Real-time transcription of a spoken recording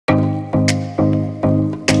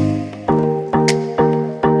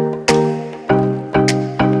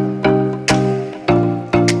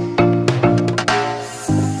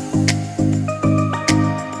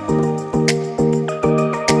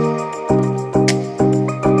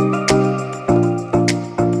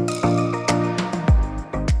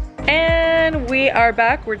are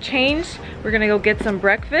back. We're changed. We're gonna go get some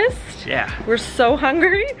breakfast. Yeah. We're so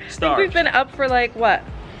hungry. I think we've been up for like, what,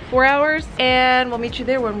 4 hours? And we'll meet you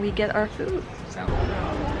there when we get our food.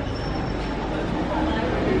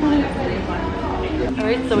 All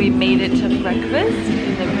right, so we made it to breakfast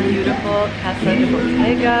in the beautiful Casa de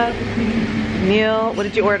Bottega meal. What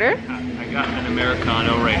did you order? I got an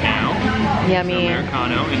Americano right now. Yummy.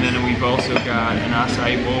 Americano, and then we've also got an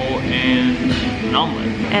acai bowl and an omelet.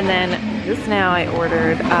 And then just now I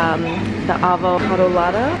ordered the avocado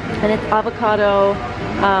lata, and it's avocado,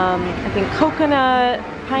 I think coconut,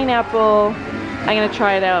 pineapple. I'm gonna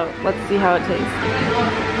try it out. Let's see how it tastes.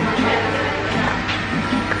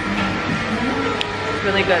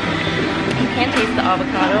 Really good. You can't taste the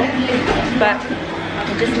avocado, but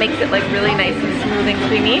it just makes it like really nice and smooth and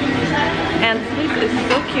creamy. And this place is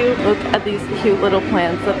so cute. Look at these cute little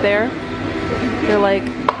plants up there. They're like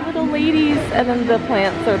little ladies, and then the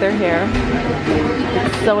plants are their hair.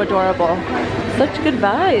 It's so adorable. Such good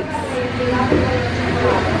vibes.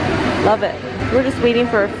 Love it. We're just waiting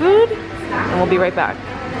for our food, and we'll be right back.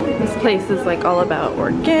 This place is like all about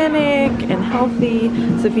organic and healthy,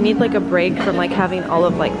 so if you need like a break from like having all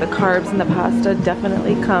of like the carbs and the pasta,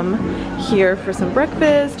 definitely come here for some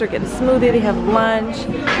breakfast or get a smoothie. They have lunch,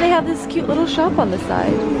 and they have this cute little shop on the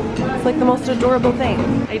side. It's like the most adorable thing.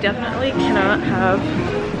 I definitely cannot have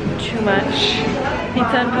too much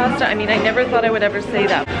pizza and pasta. I mean, I never thought I would ever say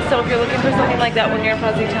that. So if you're looking for something like that when you're in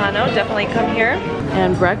Positano, definitely come here.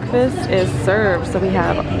 And breakfast is served, so we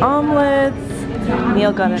have omelets.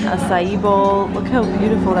 Neil got an acai bowl. Look how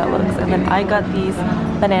beautiful that looks. And then I got these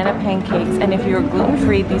banana pancakes. And if you're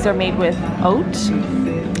gluten-free, these are made with oat.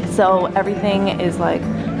 So everything is like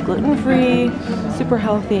gluten-free, super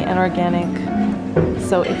healthy and organic.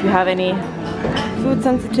 So if you have any food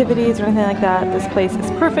sensitivities or anything like that, this place is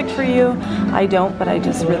perfect for you. I don't, but I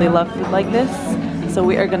just really love food like this. So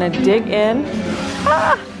we are gonna dig in.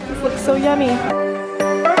 Ah, this looks so yummy.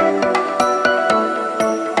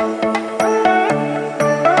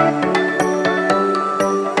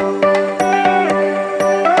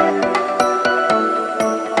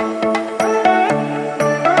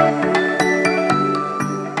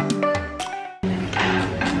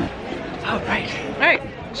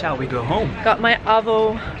 Shall we go home? Got my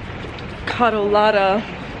avocado lata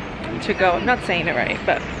to go. I'm not saying it right,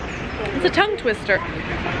 but it's a tongue twister.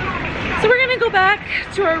 So we're gonna go back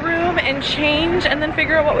to our room and change and then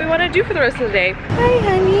figure out what we want to do for the rest of the day. Hi,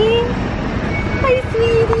 honey. Hi,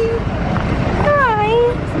 sweetie. Hi.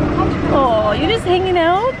 Oh, you just hanging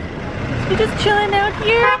out? You just chilling out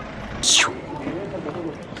here?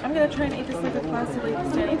 I'm gonna try and eat this like a classy lady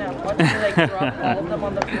standing up. Watch me like drop all of them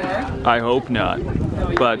on the floor. I hope not.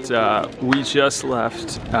 But we just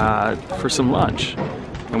left for some lunch,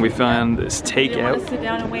 and we found this takeout. You want to sit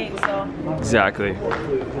down and wait, so. Exactly.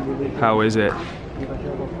 How is it?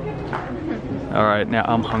 All right, now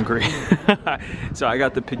I'm hungry. So I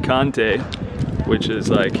got the picante, which is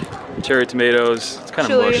like cherry tomatoes. It's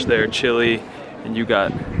kind of mush there, chili, and you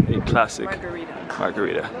got a classic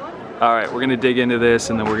margarita. All right, we're gonna dig into this,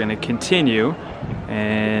 and then we're gonna continue,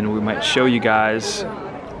 and we might show you guys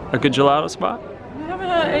a good gelato spot. We haven't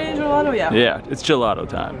had any gelato yet. Yeah, it's gelato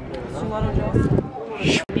time. Gelato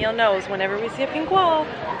Joe. Neil knows whenever we see a pink wall,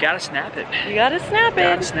 You gotta snap it. you gotta snap it.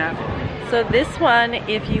 Gotta snap it. So this one,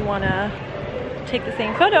 if you wanna take the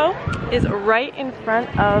same photo, is right in front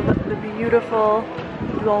of the beautiful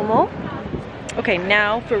Duomo. Okay,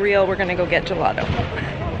 now for real, we're gonna go get gelato.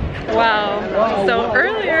 Wow. So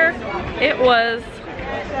earlier it was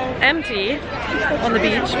empty on the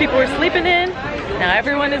beach. People were sleeping in. Now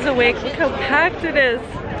everyone is awake. Look how packed it is.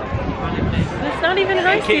 It's not even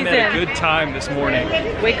high season. Came at a good time this morning.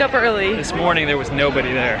 Wake up early. This morning there was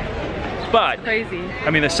nobody there. But Crazy.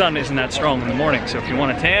 I mean, the sun isn't that strong in the morning, so if you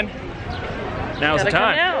want a tan, now's the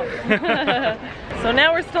time. So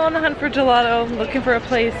now we're still on the hunt for gelato, looking for a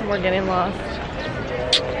place, and we're getting lost.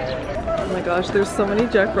 Oh my gosh, there's so many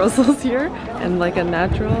Jack Russells here, and like a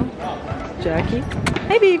natural Jackie.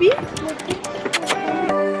 Hey baby!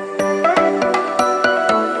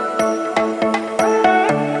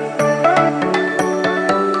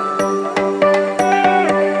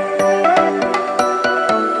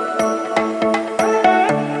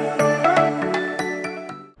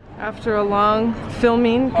 After a long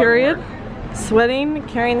filming period, sweating,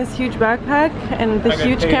 carrying this huge backpack and the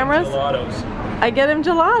huge cameras, I get him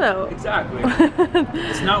gelato. Exactly.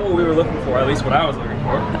 It's not what we were looking for, at least what I was looking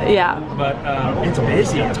for. Yeah. But it's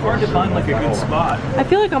busy. It's hard to find like a good spot. I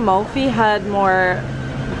feel like Amalfi had more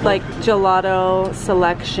like gelato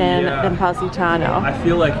selection than Positano. I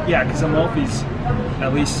feel like, yeah, because Amalfi's,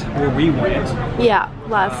 at least where we went. Yeah,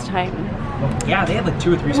 last time. Yeah, they had like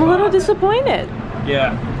 2 or 3 spots. I'm a little disappointed.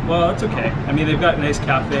 Yeah, well, it's okay. I mean, they've got nice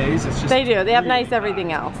cafes. It's just They do. They have really nice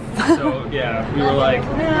everything else. So yeah, we were like,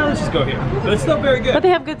 nah, let's just go here. But it's still very good. But they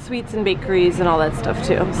have good sweets and bakeries and all that stuff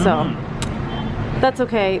too. So that's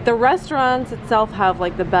okay. The restaurants itself have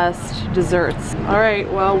like the best desserts. All right,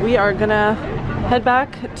 well, we are gonna head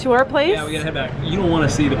back to our place. Yeah, we gotta head back. You don't want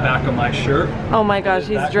to see the back of my shirt. Oh my gosh,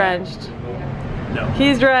 he's drenched. No.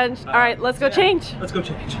 He's drenched. All right, let's go change. Let's go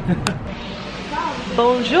change.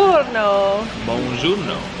 Buongiorno.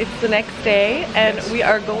 Buongiorno. It's the next day and we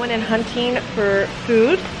are going and hunting for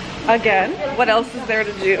food again. What else is there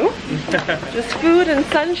to do? Just food and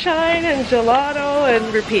sunshine and gelato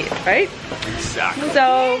and repeat, right? Exactly.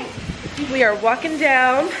 So we are walking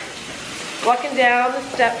down the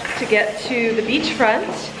steps to get to the beachfront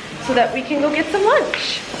so that we can go get some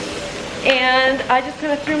lunch. And I just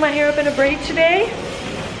kind of threw my hair up in a braid today,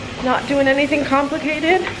 not doing anything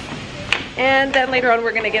complicated. And then later on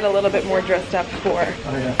we're gonna get a little bit more dressed up for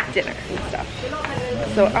dinner and stuff.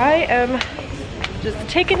 So I am just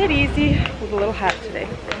taking it easy with a little hat today.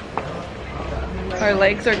 Our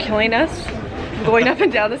legs are killing us going up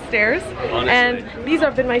and down the stairs. Honestly. And these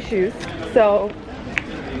have been my shoes. So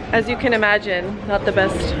as you can imagine, not the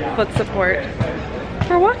best foot support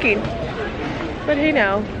for walking. But hey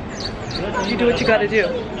now, you do what you gotta do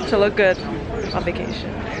to look good on vacation.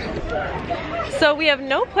 So we have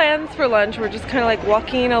no plans for lunch. We're just kind of like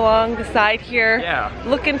walking along the side here,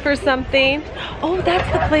 looking for something. Oh,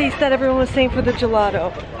 that's the place that everyone was saying for the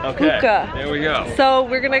gelato. Okay, Luca. There we go. So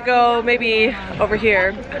we're gonna go maybe over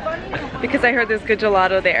here because I heard there's good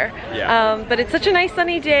gelato there. Yeah. But it's such a nice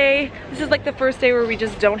sunny day. This is like the first day where we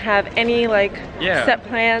just don't have any like set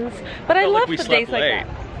plans. But I love the days like that.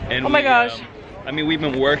 And oh my gosh. I mean, we've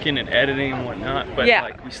been working and editing and whatnot, but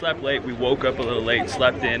like we slept late, we woke up a little late,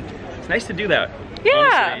 slept in. It's nice to do that. Yeah.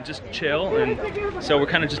 Honestly, and just chill, and so we're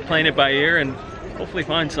kind of just playing it by ear and hopefully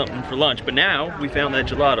find something for lunch. But now we found that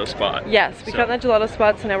gelato spot. Yes, we found that gelato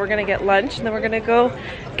spot, so now we're gonna get lunch, and then we're gonna go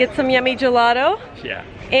get some yummy gelato. Yeah.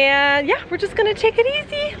 And yeah, we're just gonna take it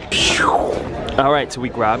easy. All right, so we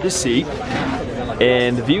grabbed a seat,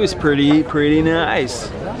 and the view is pretty nice.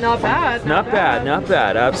 Not bad. Not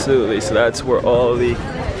bad, absolutely. So that's where all the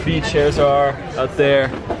beach chairs are out there.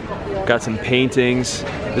 Got some paintings.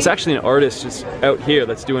 There's actually an artist just out here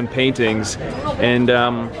that's doing paintings, and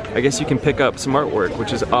I guess you can pick up some artwork,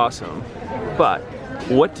 which is awesome. But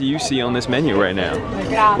what do you see on this menu right now?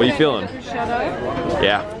 What are you feeling?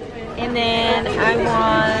 Yeah. And then I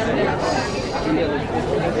want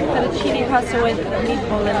fettuccine pasta with meat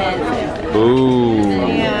bolognese. Ooh.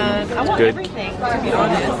 And I want everything, to be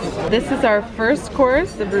honest. This is our first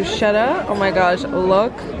course, the bruschetta. Oh my gosh,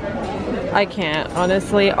 look. I can't,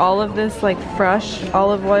 honestly. All of this like fresh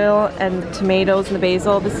olive oil and the tomatoes and the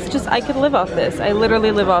basil. This is just, I could live off this. I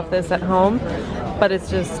literally live off this at home, but it's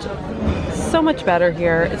just so much better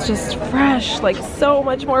here. It's just fresh, like so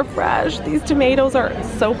much more fresh. These tomatoes are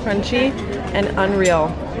so crunchy and unreal.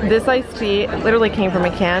 This iced tea literally came from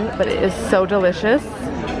a can, but it is so delicious.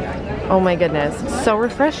 Oh my goodness, so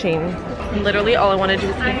refreshing. Literally all I want to do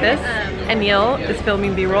is eat this, and Neil is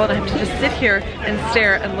filming B-roll, and I have to just sit here and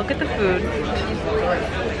stare and look at the food.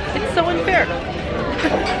 It's so unfair.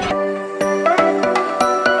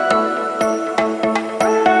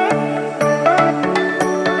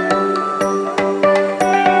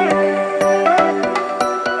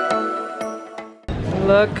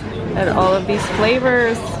 Look at all of these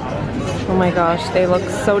flavors. Oh my gosh, they look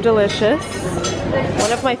so delicious.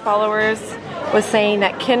 One of my followers was saying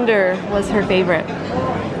that Kinder was her favorite.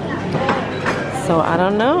 So I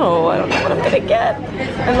don't know what I'm gonna get.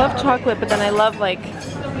 I love chocolate, but then I love like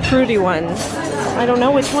fruity ones. I don't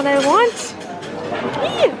know which one I want.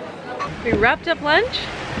 Eee! We wrapped up lunch,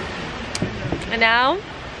 and now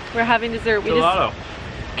we're having dessert. We just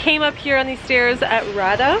came up here on these stairs at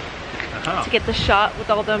Rada to get the shot with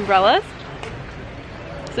all the umbrellas.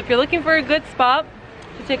 So if you're looking for a good spot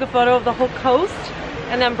to take a photo of the whole coast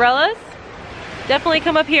and the umbrellas, definitely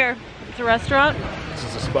come up here. It's a restaurant. This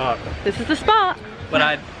is the spot. This is the spot. But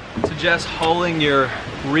I'd suggest holding your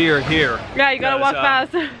rear here. Yeah, you gotta walk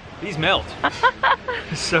fast. These melt.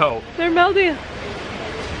 So. They're melty.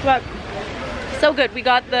 But so good. We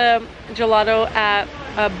got the gelato at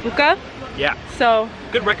Buca. Yeah. So.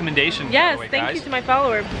 Good recommendation. Yes, by the way, thank guys. you to my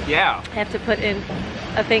follower. Yeah. I have to put in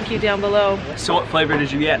a thank you down below. So what flavor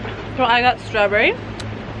did you get? So I got strawberry.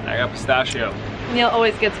 I got pistachio. Neil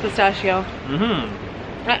always gets pistachio.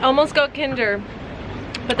 Mm-hmm. I almost got Kinder,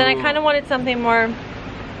 but then I kind of wanted something more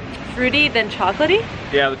fruity than chocolatey.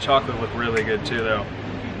 Yeah, the chocolate looked really good too though.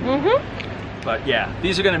 Mm-hmm. But yeah,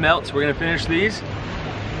 these are gonna melt, so we're gonna finish these.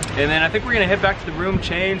 And then I think we're gonna head back to the room,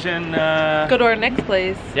 change, and go to our next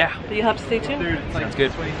place. Yeah. But you'll have to stay tuned. Sounds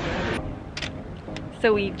good.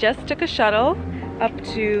 So we just took a shuttle up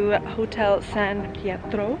to Hotel San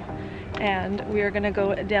Pietro, and we are gonna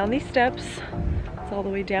go down these steps. It's all the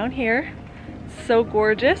way down here. It's so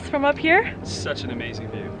gorgeous from up here. Such an amazing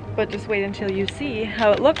view. But just wait until you see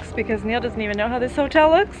how it looks, because Neil doesn't even know how this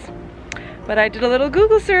hotel looks. But I did a little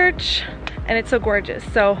Google search and it's so gorgeous.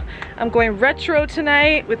 So I'm going retro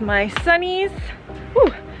tonight with my sunnies. Whew,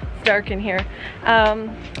 it's dark in here.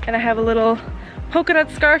 And I have a little polka dot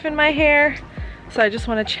scarf in my hair. So I just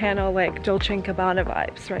want to channel like Dolce & Gabbana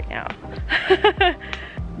vibes right now.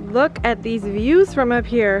 Look at these views from up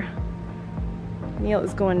here. Neil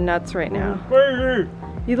is going nuts right now.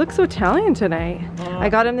 You look so Italian tonight. I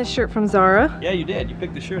got him this shirt from Zara. Yeah, you did. You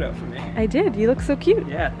picked the shirt out for me. I did. You look so cute.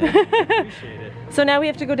 Yeah, thank you. I appreciate it. So now we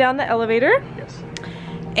have to go down the elevator. Yes.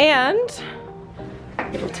 And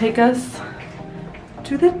it'll take us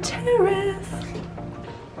to the terrace.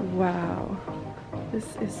 Wow.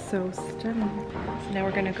 This is so stunning. So now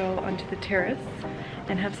we're gonna go onto the terrace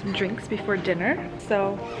and have some drinks before dinner.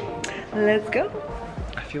 So let's go.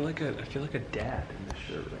 I feel like a dad in this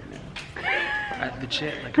shirt right now.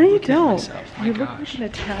 Legit, like No, you looking at don't. myself. My You look gosh. like an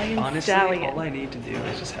Italian Honestly, stallion. all I need to do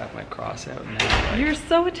is just have my cross out now. Like, You're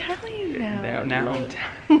so Italian now. now I'm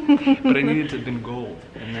Italian. But I needed to have been gold.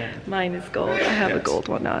 And then Mine is gold. I have a Yes. gold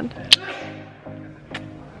one on.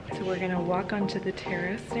 So we're gonna walk onto the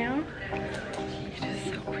terrace now. It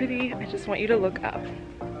is so pretty. I just want you to look up.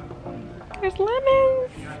 There's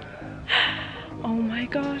lemons. Oh my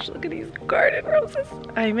gosh, look at these garden roses.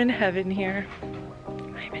 I'm in heaven here.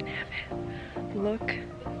 I'm in heaven. Look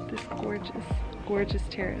at this gorgeous, gorgeous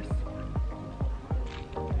terrace.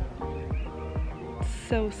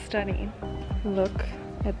 So stunning. Look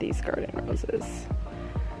at these garden roses.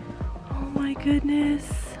 Oh my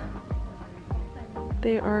goodness.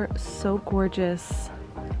 They are so gorgeous.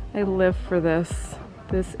 I live for this.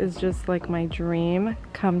 This is just like my dream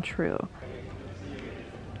come true.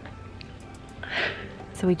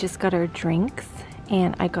 So we just got our drinks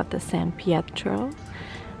and I got the San Pietro.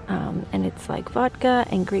 And it's like vodka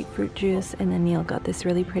and grapefruit juice, and then Neil got this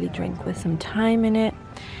really pretty drink with some thyme in it,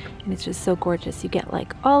 and it's just so gorgeous. You get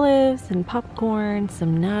like olives and popcorn,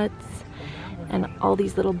 some nuts, and all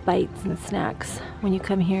these little bites and snacks when you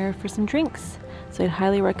come here for some drinks. So I'd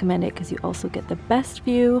highly recommend it because you also get the best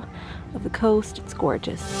view of the coast. It's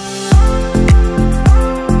gorgeous.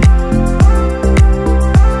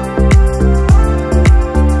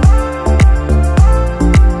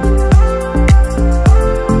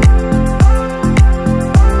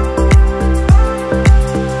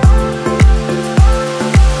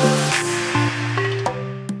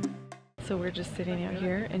 Just sitting out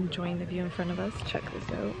here enjoying the view in front of us. Check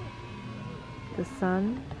this out. The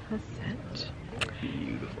sun has set.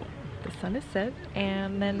 beautiful. The sun is set,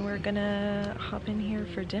 and then we're gonna hop in here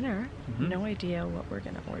for dinner. No idea what we're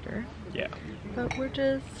gonna order. Yeah. But we're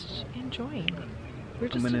just enjoying. We're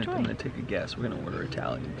just enjoying. I'm gonna take a guess. We're gonna order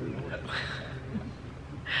Italian food.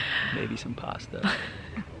 Maybe some pasta.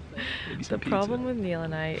 Maybe some The problem with Neil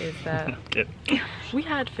and I is that we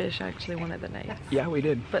had fish actually one of the nights. Yeah, we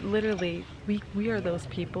did. But literally, we are those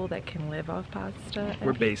people that can live off pasta.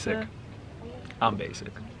 We're basic. I'm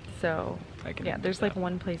basic. So yeah, there's like that.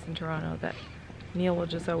 one place in Toronto that Neil will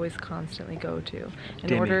just always constantly go to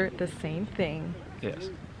and Dimmy. order the same thing. Yes.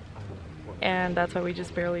 And that's why we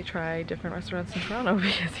just barely try different restaurants in Toronto,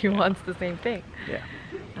 because he wants the same thing.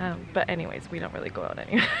 Yeah. But anyways, we don't really go out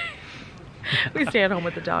anyway. We stay at home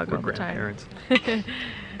with the dog all the time.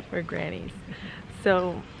 We're grannies.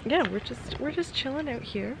 So yeah, we're just chilling out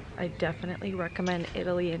here. I definitely recommend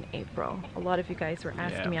Italy in April. A lot of you guys were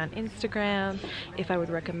asking me on Instagram if I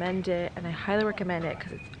would recommend it, and I highly recommend it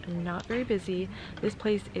because it's not very busy. This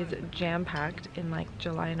place is jam-packed in like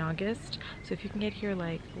July and August. So if you can get here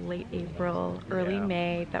like late April, early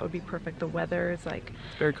May, that would be perfect. The weather is like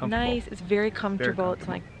very comfortable. Nice. It's very comfortable. It's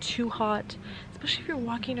not like too hot, especially if you're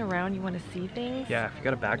walking around, you want to see things. Yeah, if you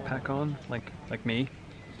got a backpack on, like me,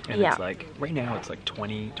 and it's like, right now it's like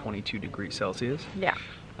 20, 22 degrees Celsius. Yeah.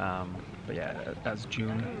 But yeah, as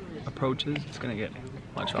June approaches, it's gonna get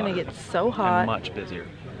much hotter. It's gonna get so hot. And much busier.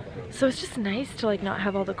 So it's just nice to like not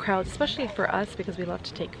have all the crowds, especially for us because we love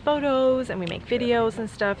to take photos and we make videos and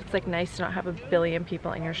stuff. It's like nice to not have a billion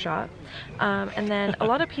people in your shot. And then a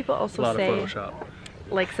lot of people also say a lot of Photoshop.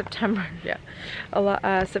 Like September,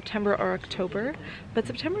 September or October, but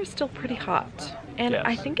September is still pretty hot, and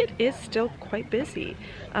I think it is still quite busy.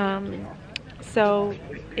 So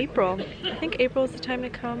April, I think April is the time to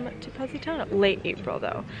come to Positano. Late April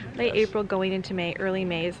though, late April going into May, early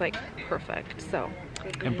May is like perfect. So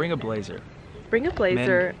And bring a blazer. Bring a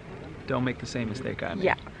blazer. Men, don't make the same mistake I made.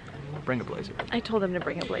 Yeah. Bring a blazer. I told him to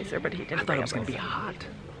bring a blazer, but he didn't. I thought it was gonna be hot.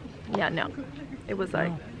 Yeah, no. It was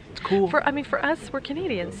like, it's cool. for us, we're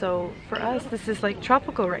Canadian, so for us, this is like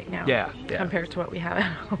tropical right now. Yeah. Compared to what we have at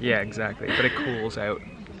home. Yeah, exactly. But it cools out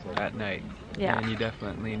at night. Yeah. And you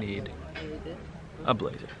definitely need a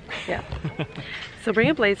blazer. Yeah. So bring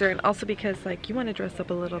a blazer, and also because like you want to dress up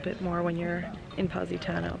a little bit more when you're in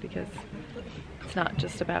Positano, because it's not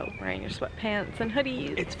just about wearing your sweatpants and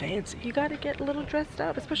hoodies. It's fancy. You got to get a little dressed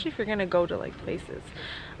up, especially if you're gonna go to like places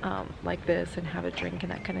like this and have a drink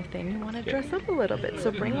and that kind of thing. You want to dress up a little bit,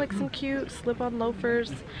 so bring like some cute slip-on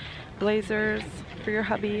loafers, blazers for your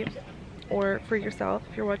hubby or for yourself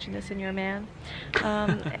if you're watching this and you're a man.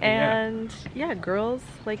 And yeah, girls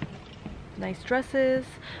like nice dresses.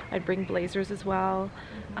 I'd bring blazers as well.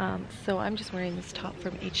 So I'm just wearing this top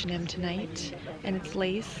from H&M tonight, and it's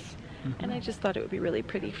lace. And I just thought it would be really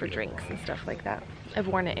pretty for drinks and stuff like that. I've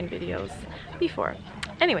worn it in videos before.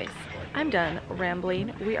 Anyways, I'm done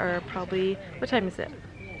rambling. We are probably, what time is it?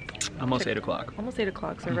 Almost 8 o'clock. Almost 8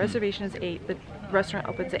 o'clock. So reservation is 8. The restaurant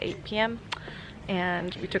opens at 8 p.m.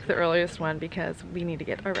 And we took the earliest one because we need to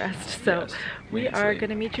get our rest. So yes, we are going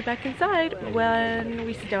to meet you back inside when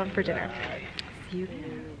we sit down for dinner. See you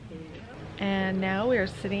there. And now we are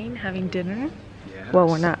sitting having dinner. Yes. Well,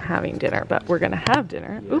 we're not having dinner, but we're going to have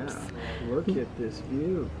dinner. Yeah. Oops. Look at this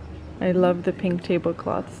view. I love the pink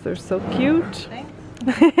tablecloths. They're so cute.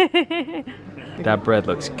 That bread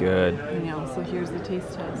looks good. I know. So here's the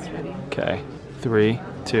taste test. Ready? Okay. 3,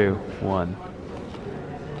 2, 1.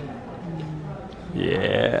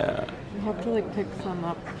 Yeah. You have to like pick some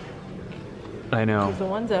up. I know. Because the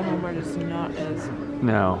ones at home are just not as...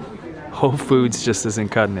 No. Whole Foods just isn't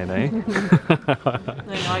cutting it, eh? I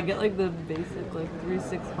know, I get like the basic like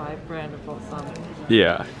 365 brand of balsamic.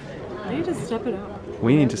 Yeah. I need to step it up.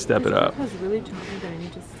 We need to step it up. It's really taught me that I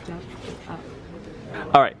need to step it up.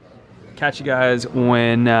 All right. Catch you guys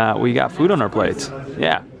when we got food on our plates.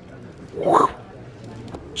 Yeah.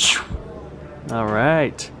 All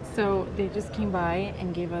right. So they just came by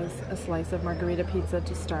and gave us a slice of margarita pizza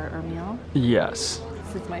to start our meal. Yes.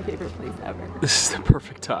 This is my favorite place ever. This is the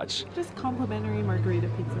perfect touch. Just complimentary margarita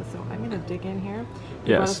pizza. So I'm gonna dig in here.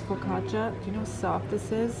 Yes. Focaccia. Do you know how soft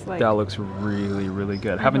this is? Like, that looks really, really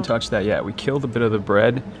good. Haven't touched that yet. We killed a bit of the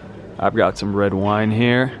bread. I've got some red wine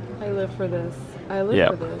here. I live for this. I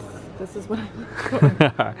live for this. This is what I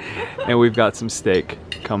live for. And we've got some steak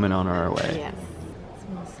coming on our way. Yes. It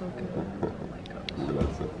smells so good.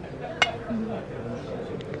 Oh my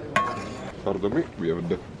gosh. Pardon me, we have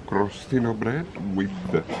the crostino bread with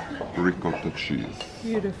the ricotta cheese.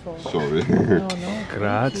 Beautiful. Sorry. No.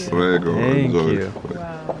 Grazie. Prego. Thank Sorry. you.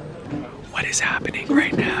 Wow. What is happening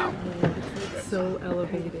right now? It's so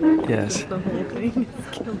elevated. Yes. Just the whole thing is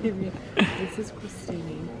killing me. This is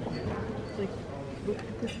crostini. Like, look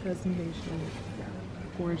at this presentation.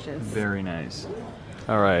 Gorgeous. Very nice.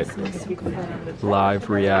 All right. Live Live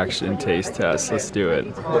reaction taste test. Let's do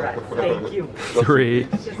it. Thank you. 3,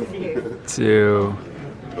 2,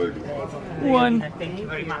 1.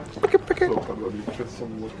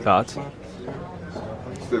 Thoughts?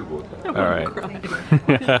 All right.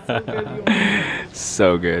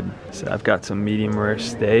 So good. So I've got some medium rare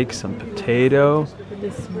steak, some potato.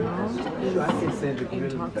 This smell is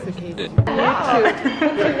intoxicating.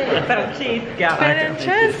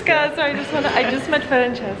 Francesca. So I just met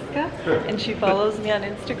Francesca, and she follows me on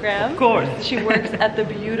Instagram. Of course. She works at the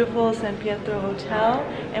beautiful San Pietro Hotel,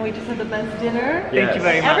 and we just had the best dinner. Thank you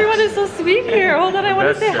very much. Everyone is so sweet here. Hold on, I want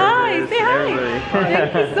to say hi. Say hi.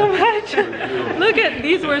 Thank you so much. Look at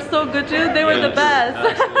these were so good too. They were the best.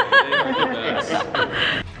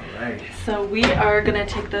 So we are gonna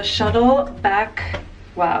take the shuttle back.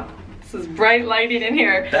 Wow, this is bright lighting in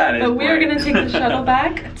here. But we are gonna take the shuttle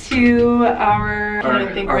back to our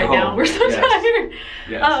now. We're so tired.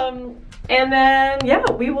 Yes. And then yeah,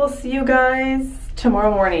 we will see you guys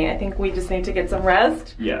tomorrow morning. I think we just need to get some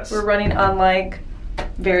rest. Yes. We're running on like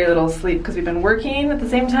very little sleep because we've been working at the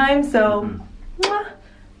same time. So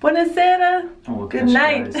buonasera. We'll good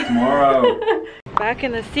night. Tomorrow. Back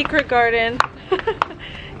in the secret garden.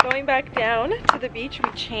 Going back down to the beach, we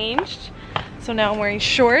changed. So now I'm wearing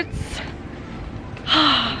shorts.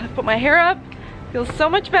 I put my hair up, feels so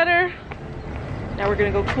much better. Now we're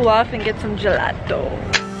gonna go cool off and get some gelato.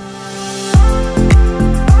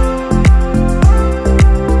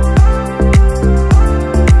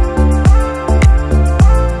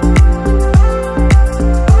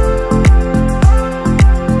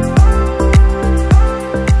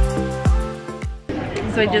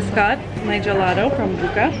 So I just got my gelato from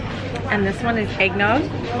Buca. and this one is eggnog,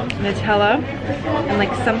 Nutella, and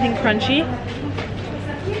like something crunchy.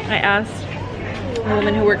 I asked a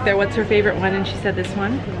woman who worked there what's her favorite one, and she said this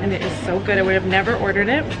one, and it is so good. I would have never ordered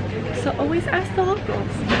it. So always ask the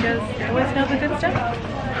locals because they always know the good stuff.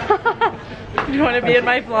 You want to be in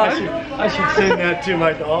my vlog? I should send that to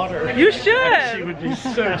my daughter. You should! She would be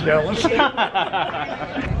so jealous.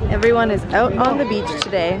 Everyone is out on the beach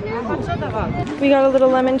today. We got a little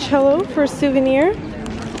limoncello for a souvenir.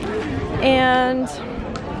 And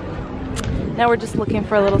now we're just looking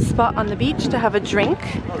for a little spot on the beach to have a drink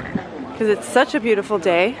because it's such a beautiful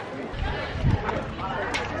day.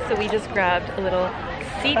 So we just grabbed a little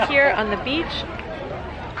seat here on the beach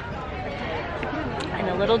and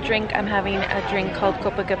a little drink. I'm having a drink called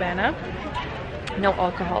Copacabana. No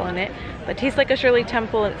alcohol in it, but tastes like a Shirley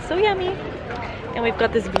Temple. It's so yummy. And we've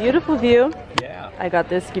got this beautiful view. Yeah. I got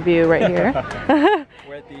this view right here.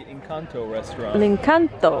 We're at the Encanto restaurant.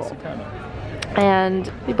 L'Encanto. Positano.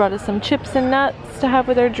 And they brought us some chips and nuts to have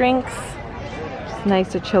with our drinks. It's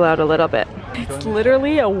nice to chill out a little bit. It's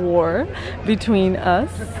literally a war between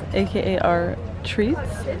us, aka our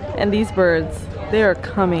treats, and these birds. They are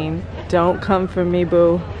coming. Don't come for me,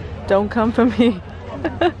 boo. Don't come for me. So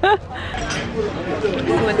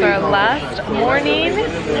it's our last morning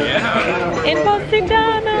in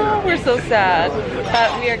Positano. We're so sad,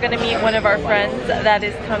 but we are going to meet one of our friends that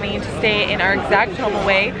is coming to stay in our exact home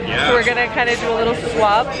away. So we're going to kind of do a little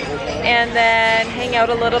swap and then hang out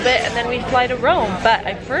a little bit, and then we fly to Rome. But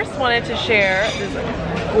I first wanted to share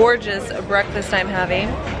this gorgeous breakfast I'm having.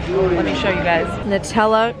 Let me show you guys.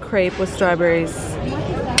 Nutella crepe with strawberries.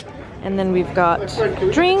 And then we've got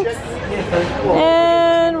drinks,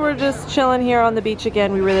 and we're just chilling here on the beach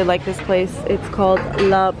again. We really like this place. It's called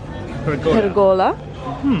La Pergola.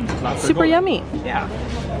 Super yummy. Yeah.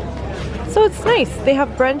 So it's nice. They have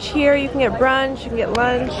brunch here. You can get brunch, you can get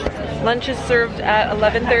lunch. Lunch is served at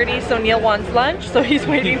 11:30, so Neil wants lunch, so he's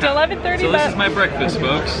waiting till 11:30. So this is my breakfast,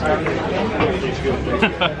 folks.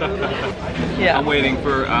 Yeah. I'm waiting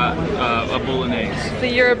for a bolognese. The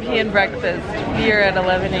European breakfast here at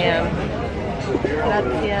 11 a.m.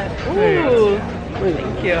 Ooh,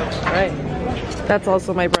 thank you. All right. That's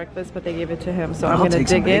also my breakfast, but they gave it to him, so I'm gonna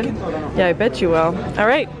dig in. Yeah, I bet you will. All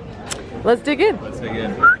right, let's dig in. Let's dig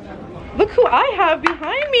in. Look who I have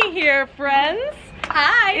behind me here, friends.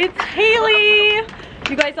 Hi. It's Haley.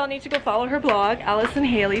 You guys all need to go follow her blog,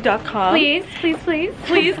 AlisonHaley.com. Please, please, please.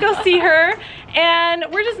 Please go see her. And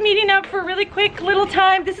we're just meeting up for a really quick little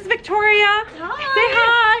time. This is Victoria. Hi. Say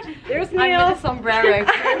hi. There's Neil. I'm with a sombrero. Yeah,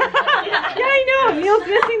 I know. Neil's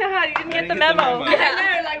missing the hat. You didn't get the memo. Yeah, I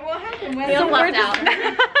know, like what happened? So we're just,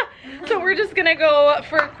 so we're just gonna go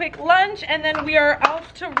for a quick lunch, and then we are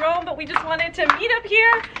off to Rome. But we just wanted to meet up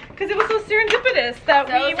here because it was so serendipitous that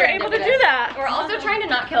we were able to do that. We're also trying to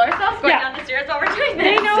not kill ourselves going down the stairs while we're doing this.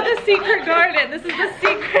 They know the secret garden. This is the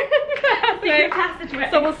secret passageway.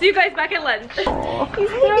 So we'll see you guys back at lunch. He's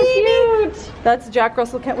so cute. That's Jack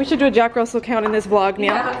Russell count. We should do a Jack Russell count in this vlog,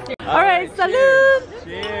 Neil. Yeah. All right, salud.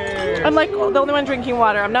 Cheers. I'm like the only one drinking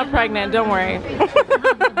water. I'm not pregnant, don't worry.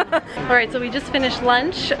 All right, so we just finished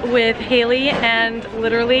lunch with Haley, and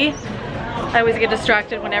literally, I always get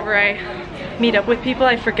distracted whenever I meet up with people.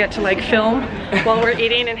 I forget to like film while we're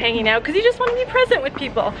eating and hanging out because you just want to be present with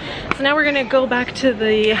people. So now we're gonna go back to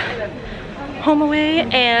the home away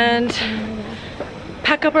and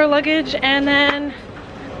pack up our luggage and then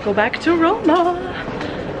go back to Roma.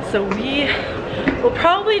 So we will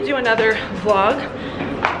probably do another vlog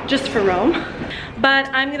just for Rome, but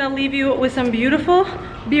I'm gonna leave you with some beautiful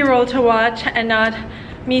B-roll to watch and not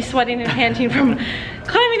me sweating and panting from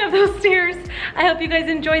climbing up those stairs. I hope you guys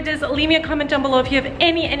enjoyed this. Leave me a comment down below if you have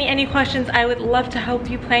any questions. I would love to help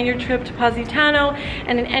you plan your trip to Positano,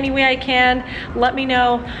 and in any way I can, let me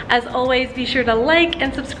know. As always, be sure to like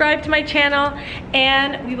and subscribe to my channel,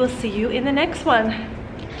 and we will see you in the next one.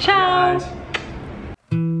 Ciao! Guys.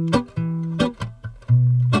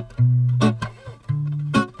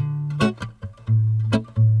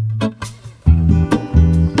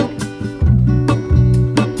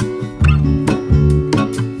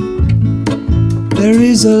 There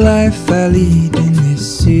is a life I lead in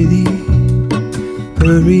this city,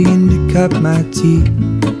 hurrying to cut my teeth.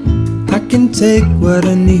 I can take what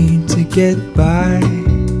I need to get by.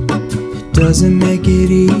 It doesn't make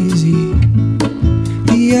it easy.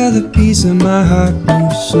 The other piece of my heart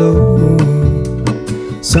moves slow,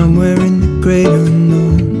 somewhere in the great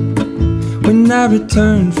unknown. When I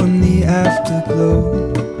return from the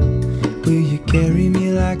afterglow, will you carry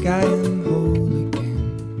me like I am whole?